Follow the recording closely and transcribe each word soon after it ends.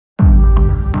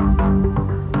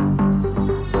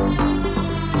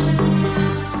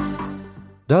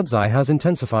Dudzai has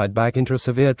intensified back into a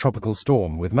severe tropical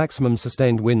storm with maximum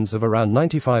sustained winds of around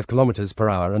 95 km per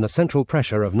hour and a central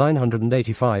pressure of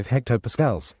 985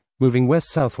 hectopascals, moving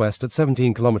west-southwest at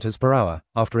 17 km per hour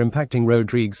after impacting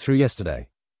Rodrigues through yesterday.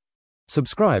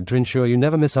 Subscribe to ensure you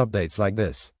never miss updates like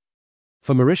this.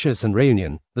 For Mauritius and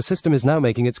Réunion, the system is now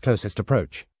making its closest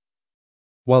approach.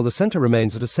 While the center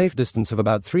remains at a safe distance of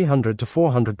about 300 to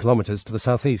 400 km to the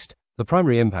southeast, the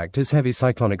primary impact is heavy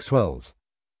cyclonic swells.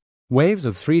 Waves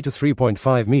of 3 to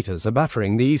 3.5 meters are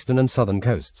battering the eastern and southern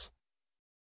coasts.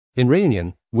 In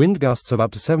Réunion, wind gusts of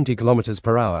up to 70 km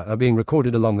per hour are being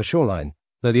recorded along the shoreline,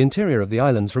 though the interior of the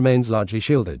islands remains largely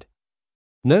shielded.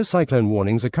 No cyclone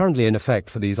warnings are currently in effect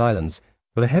for these islands,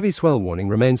 but a heavy swell warning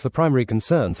remains the primary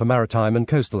concern for maritime and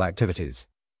coastal activities.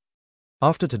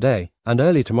 After today, and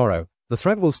early tomorrow, the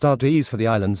threat will start to ease for the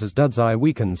islands as Dudzai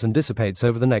weakens and dissipates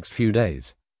over the next few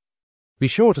days. Be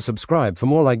sure to subscribe for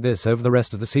more like this over the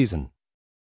rest of the season.